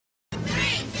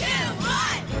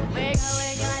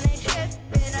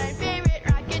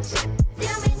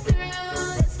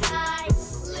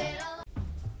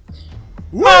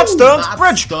Mad stunt,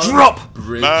 bridge drop.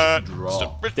 Bridge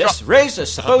drop. This race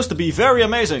is supposed to be very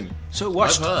amazing. So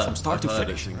watch from start to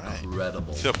finish.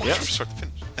 Incredible. So watch from start to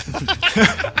finish.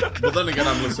 But then again,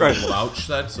 I'm listening to what Ouch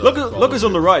said. So Look who's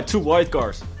on the right. 2 white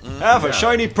cars. Have a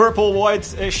shiny purple,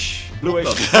 white-ish, bluish.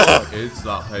 What the fuck is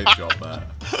that paint job there?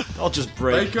 I'll just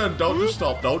brake. Bacon, don't just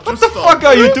stop. Don't just What the fuck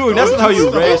are you doing? That's not how you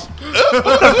race.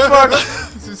 What the fuck?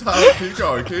 This is how. Keep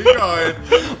going. Keep going.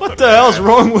 What the hell's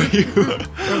wrong with you?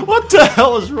 What the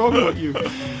hell is wrong with you?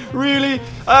 Really?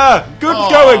 Good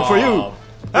going for you.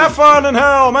 Have fun in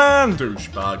hell, man.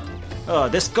 Douchebag. Oh,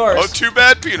 this car Oh, is too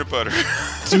bad peanut butter.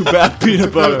 too bad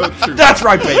peanut butter. That's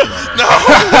right, bacon. No.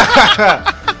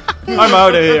 I'm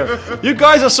out of here. You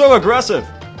guys are so aggressive.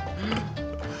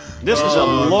 This is a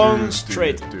long,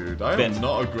 straight Dude, I bit. am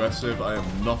not aggressive. I am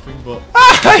nothing but.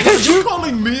 You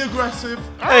calling me aggressive?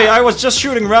 Hey, I was just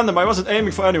shooting random. I wasn't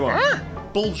aiming for anyone.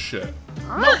 Bullshit.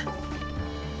 No.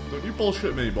 Don't you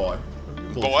bullshit me, boy.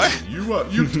 Boy?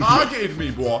 You targeted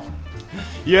me, boy.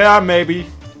 Yeah, maybe.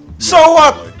 So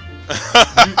what?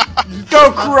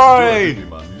 Go cry!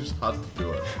 Man. You just had to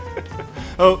do it.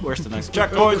 Oh, where's the next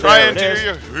checkpoint? Crying There it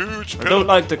to is. you, huge I pillow. don't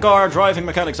like the car driving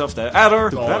mechanics of the adder.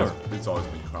 Do better. It's always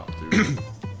been crap, dude.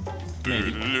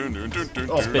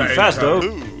 It's been fast though.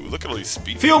 Ooh, look at all these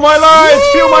speed. Feel my light!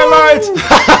 Feel my light!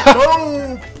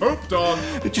 Oh, pooped on.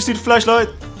 Did you see the flashlight?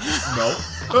 No.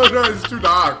 No, it's too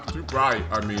dark. Too bright,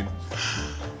 I mean.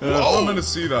 I'm gonna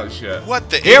see that shit. What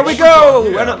the? Here we go!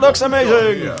 Yeah, And it looks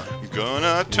amazing! Yeah.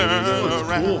 Gonna turn Looks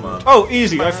around. cool, man. Oh,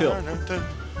 easy, I feel.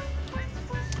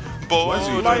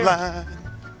 Borderline.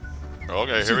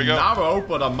 Okay, here we go. Narrow,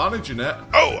 but I'm managing it.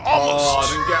 Oh, Oh, I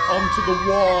almost. didn't get onto the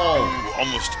wall. Ooh,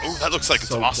 almost. Oh, that looks like it's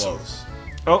So awesome. close.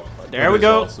 Oh, there That we is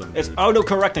go. awesome, It's dude.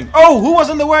 auto-correcting. Oh, who was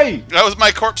in the way? That was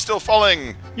my corpse still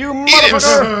falling. You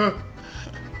motherfucker!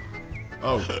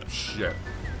 Oh, shit.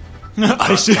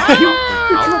 I see. You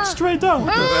dropped straight down.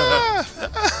 I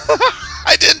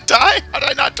didn't die. How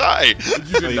did I not die?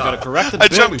 Oh, you gotta correct it. I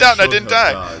jumped down and I didn't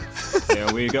die. There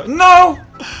we go. No!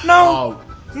 No! Oh,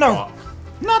 No!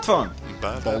 Not fun.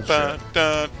 Bullshit.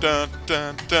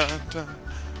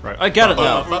 Right, I get it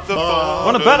now.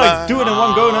 Wanna bet I do it in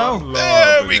one go now?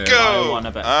 There we I go.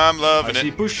 wanna bet. I'm I loving see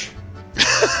it. push.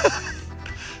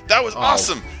 That was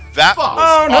awesome. That was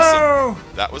Oh awesome. no!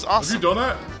 That was Have you awesome. done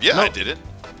it? Yeah, I did it.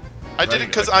 I did it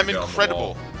because I I'm can't get on the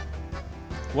incredible.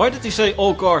 Why did he say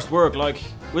all cars work? Like,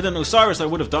 with an Osiris I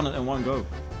would have done it in one go.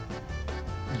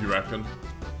 You reckon?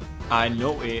 I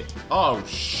know it. Oh,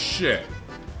 shit.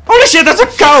 Holy shit, that's a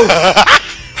cow!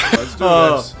 Let's do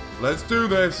this. Let's do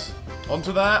this.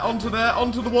 Onto there, onto there,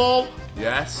 onto the wall.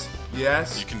 Yes,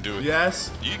 yes. You can do it. Yes,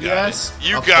 You got yes. it.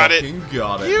 You I got it. fucking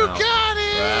got it. You now. got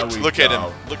There it. we Look go. at him.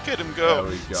 Look at him go.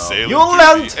 There we go. Sailing You'll through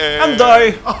land the air. and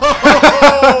die.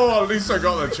 Oh, at least I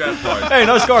got the checkpoint. Hey,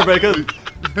 nice car, Bacon.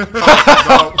 No. I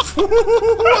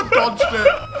dodged it.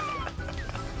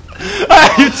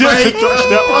 You did touch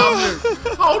that one. Damn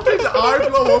you. How did I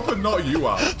blow up and not you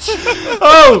out?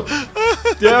 Oh!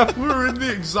 Yeah, We were in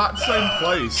the exact same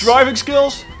place. driving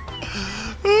skills.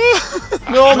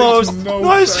 Almost. Makes no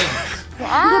Nice. sense.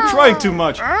 You're trying too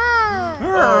much.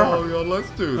 Oh god, let's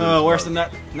do this. Where's the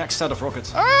next set of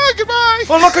rockets? Ah, goodbye.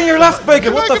 Oh, look on your left,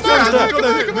 Bacon. What the fuck is They're that?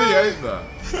 gonna hit me, ain't they?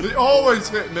 They always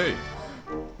hit me.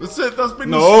 That's it. That's been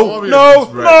the No, story no,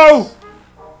 of this race. no.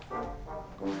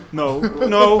 No,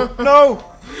 no, no.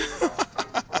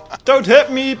 Don't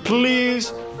hit me,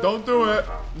 please. Don't do it.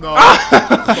 No. Ah!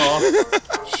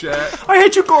 Fuck. Shit. I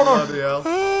hate you, Connor. Bloody hell.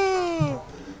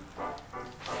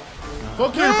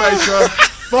 Fuck you, Baker.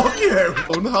 Fuck you. I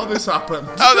don't know how this happened.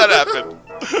 How'd that happen?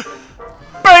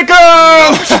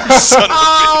 Bacon! Son of a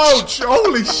bitch. Ouch!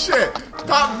 Holy shit!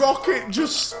 That rocket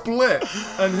just split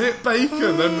and hit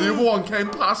Bacon, and the other one came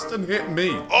past and hit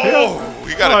me. Oh,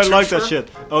 you got a I like twofer? that shit.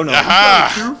 Oh no.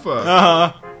 Aha. Twofer.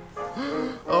 Uh-huh.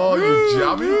 Oh, you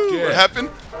jammy What git. happened?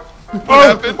 Oh,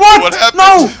 happened? what? What happened?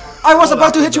 No! I was What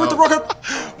about to hit happened you with the now? rocket.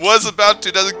 Was about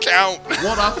to, doesn't count.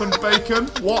 What happened, Bacon?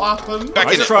 What happened? Back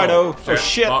Nice in it. try though. Oh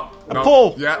shit. Fuck. A No.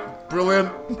 pull. Yeah,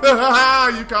 brilliant. You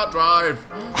can't drive.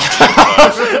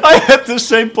 I hit the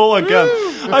same pole again.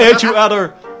 I hate you,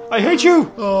 Adder. I hate you.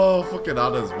 Oh, fucking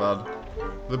adders, man.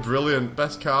 The brilliant,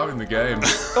 best car in the game.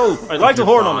 Oh, I like the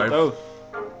horn on it Five.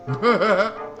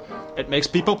 though. It makes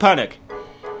people panic.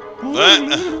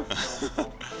 Oh,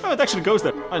 it actually goes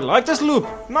there. I like this loop.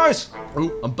 Nice. Oh,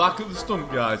 I'm back at the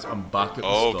stunt, guys. I'm back at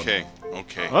the stunt. Okay,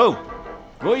 okay. Oh,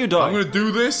 will you die? I'm gonna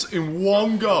do this in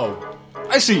one go.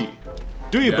 I see.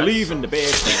 Do you Yes. believe in the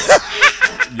best?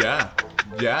 Yeah,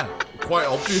 yeah. Quite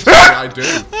obviously, I do.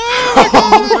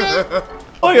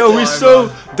 Oh, yeah, we're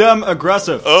so damn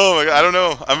aggressive. Oh my god, I don't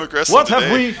know. I'm aggressive What today.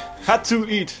 have we Had to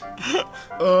eat.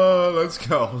 Let's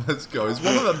go. Let's go. It's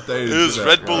one of them days. It is isn't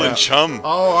Red Bull and chum.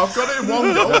 Oh, I've got it in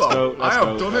one go. Let's go, I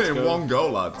have done let's it in go. one go,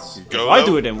 lads. Go. I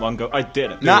do it in one go. I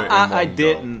didn't. Do it in I one go.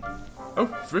 didn't. Oh,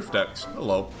 Thrift X.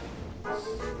 Hello.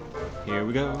 Here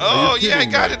we go. Oh you yeah, I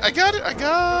kidding got me? it. I got it. I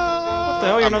got. What the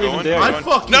hell? You're I'm not even going, there. I'm I going.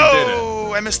 fucking did it.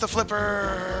 No, I missed the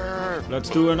flipper. Let's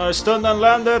do a nice stunt and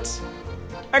land it.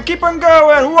 And keep on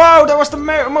going. Wow, that was the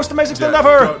most amazing stunt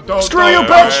ever. Screw you, There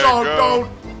bitch. I Don't, go. don't.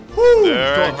 Woo!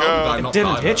 There I How did I go. not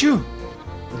Didn't die hit there? you.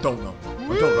 I don't know.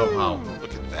 I don't know how.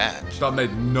 Look at that. That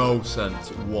made no sense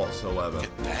whatsoever.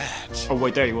 That. Oh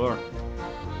wait, there you are.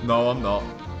 No, I'm not.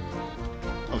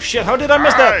 Oh shit, how did I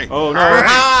miss that? Hi. Oh no.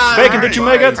 Hi. Bacon, did you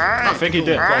make it? Hi. I think he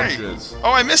did. Hi. What Dodges.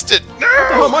 Oh, I missed it. the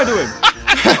hell am No. I doing?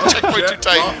 Checkpoint too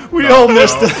tight. We all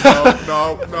missed it.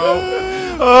 No.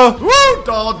 Woo!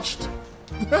 Dodged.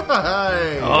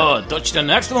 Hey. Oh, dodge the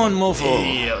next one, mofo.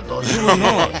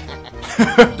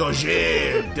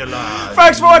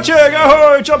 Thanks for watching.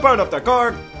 Ahoy, jump out of the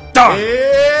car. Done.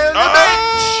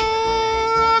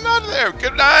 I'm out of there.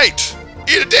 Good night.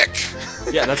 Eat a dick.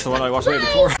 Yeah, that's the one I was waiting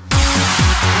for.